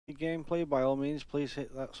the gameplay, by all means, please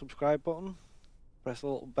hit that subscribe button. Press the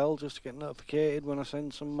little bell just to get notified when I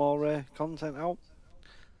send some more content out.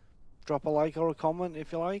 Drop a like or a comment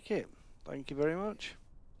if you like it. Thank you very much.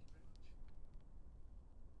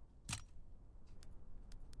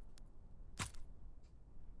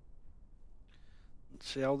 Let's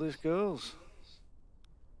see how this goes.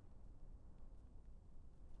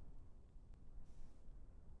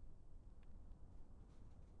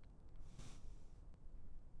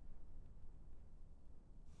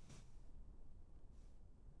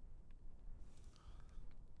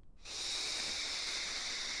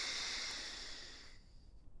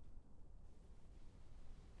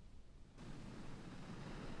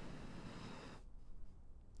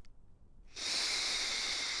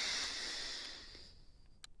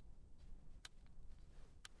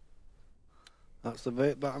 That's the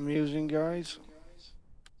vape that I'm using, guys.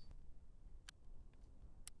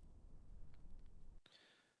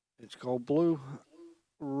 It's called Blue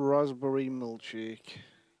Raspberry Milkshake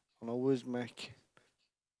on a Whizmec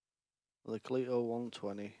with a Clito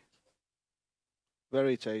 120.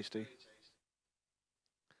 Very tasty.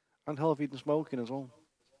 And healthy than smoking as well.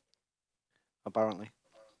 Apparently.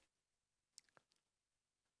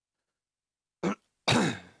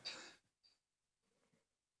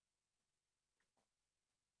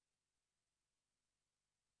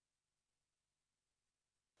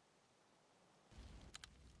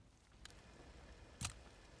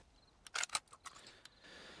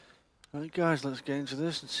 Right guys, let's get into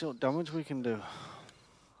this and see what damage we can do.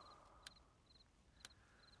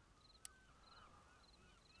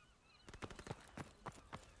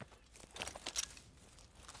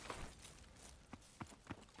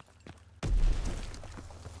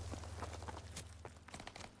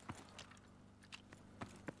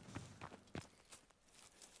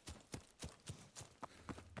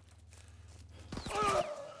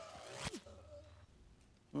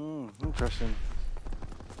 Interesting.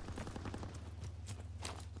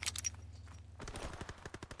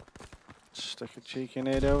 Stick a cheeky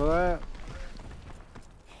nade over there.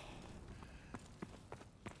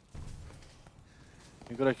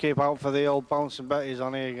 You've got to keep out for the old bouncing betties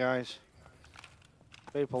on here, guys.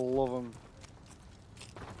 People love them.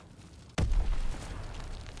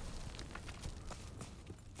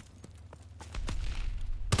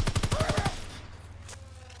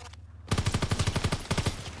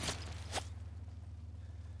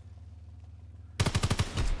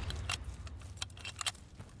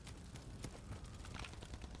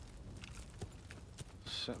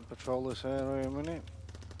 Sit and patrol this area a minute,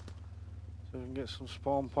 so we can get some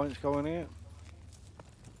spawn points going here.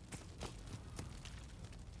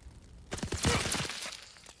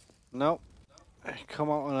 Nope, they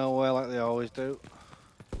come out of nowhere like they always do.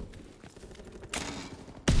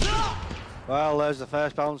 Well, there's the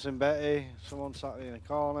first bouncing Betty. Someone sat in the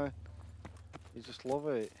corner. You just love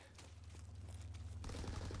it.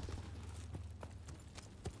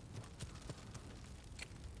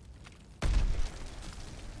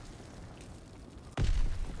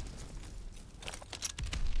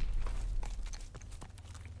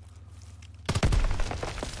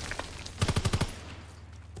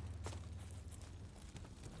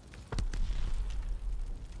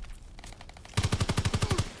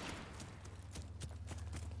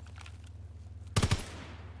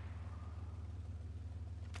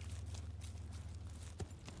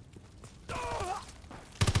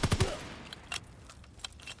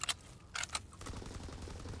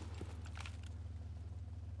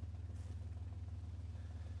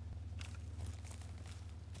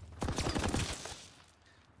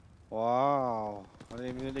 Wow, I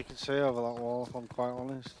didn't even think they could see over that wall, if I'm quite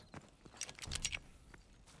honest.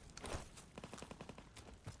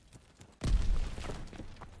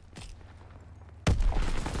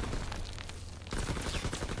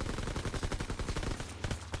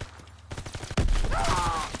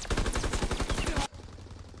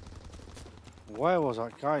 Where was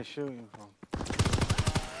that guy shooting from?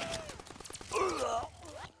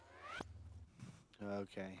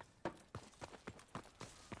 Okay.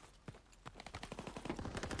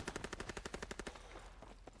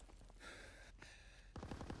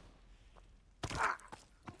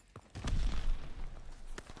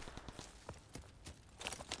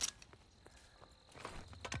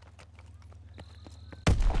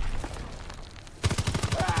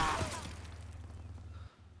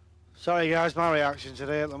 Sorry guys, my reaction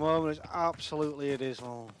today at the moment is absolutely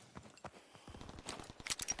dismal.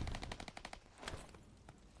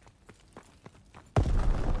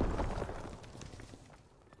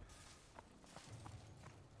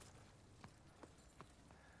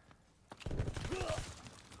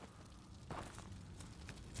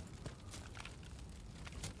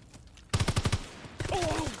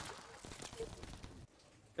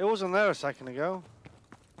 It wasn't there a second ago.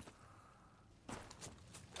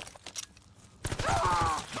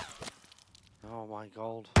 Oh my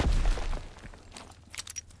god.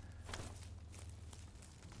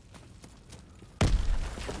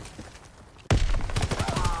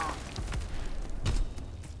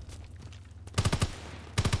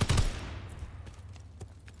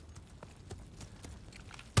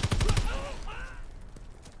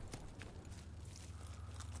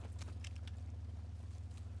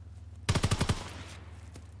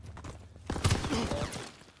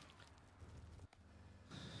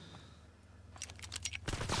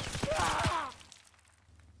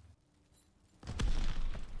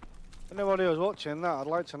 Anybody who's watching that, I'd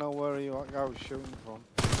like to know where you guy was shooting from.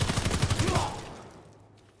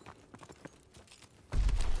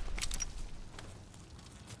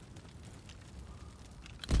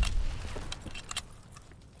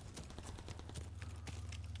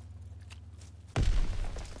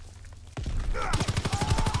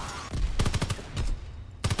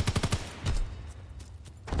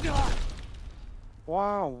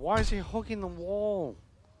 Wow, why is he hugging the wall?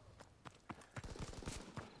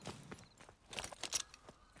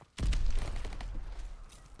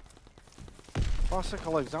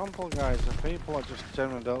 Classical example, guys, of people that just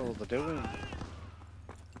generally don't know what they're doing.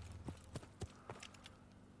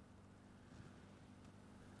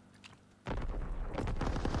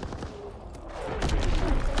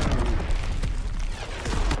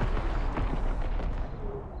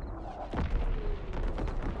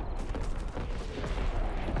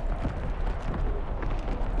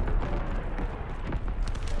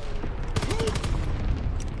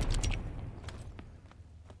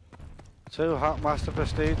 Two Hackmaster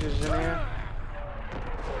Prestiges in here.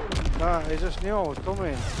 Nah, he just knew I was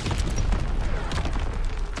coming.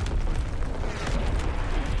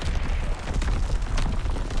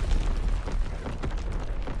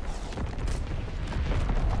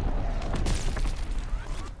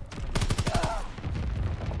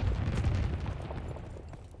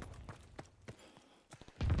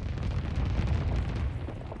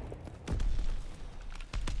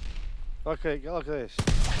 Okay, look at this.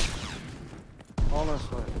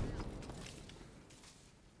 Honestly.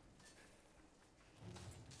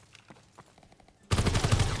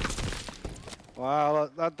 Wow,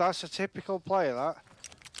 that's a typical player, that.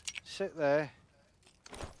 Sit there.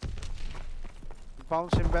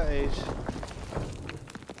 Bouncing betties.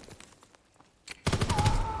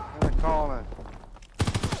 In the corner.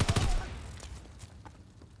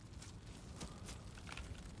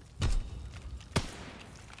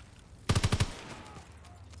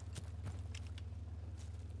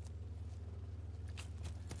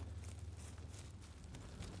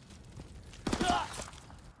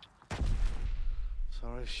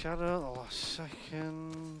 Sorry, shadow at the last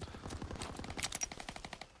second.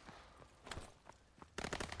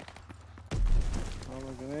 I'm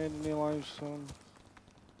a grenade in your life, son.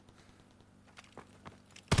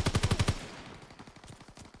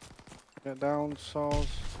 Get down, saws.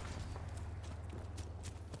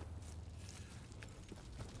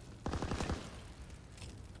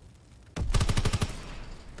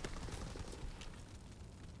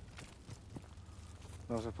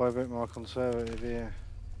 I was play a bit more conservative here.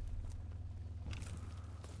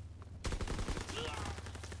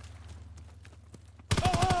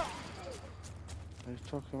 He's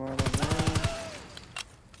talking about that now.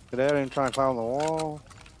 Get out and try and climb the wall.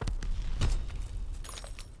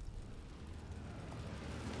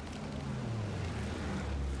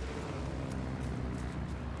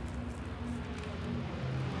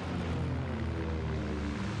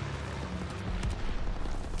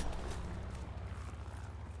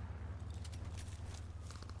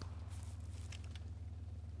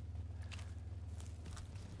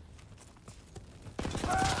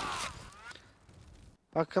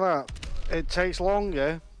 Look at that. It takes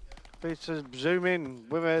longer for you to zoom in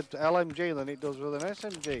with an LMG than it does with an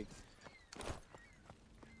SMG.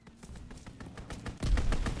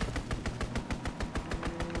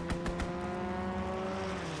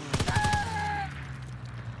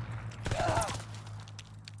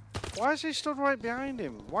 Why is he stood right behind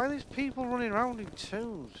him? Why are these people running around in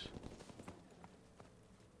twos?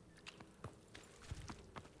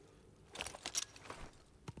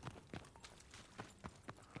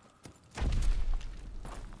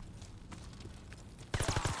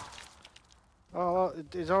 Oh,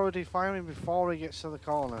 he's already firing before he gets to the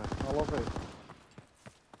corner. I love it.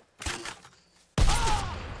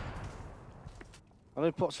 And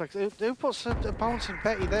who puts a bouncing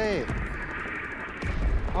Betty there?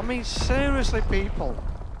 I mean, seriously, people.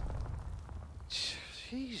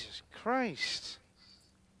 Jesus Christ.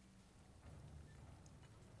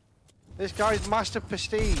 This guy's master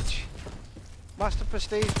prestige. Master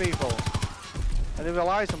prestige, people. And he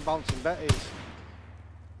relies on bouncing betties.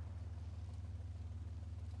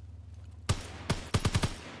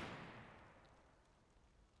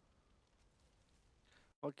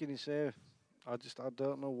 What can you say? I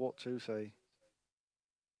don't know what to say.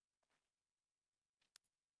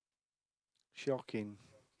 Shocking.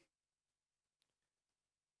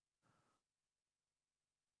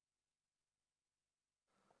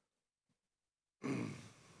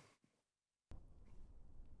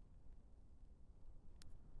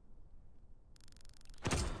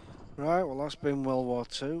 Right, well that's been World War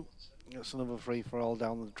II. That's another free-for-all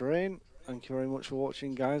down the drain. Thank you very much for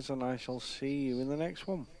watching, guys, and I shall see you in the next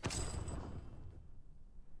one.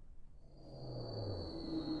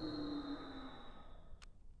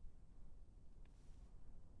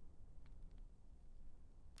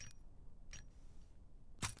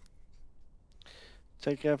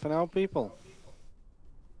 Take care for now, people.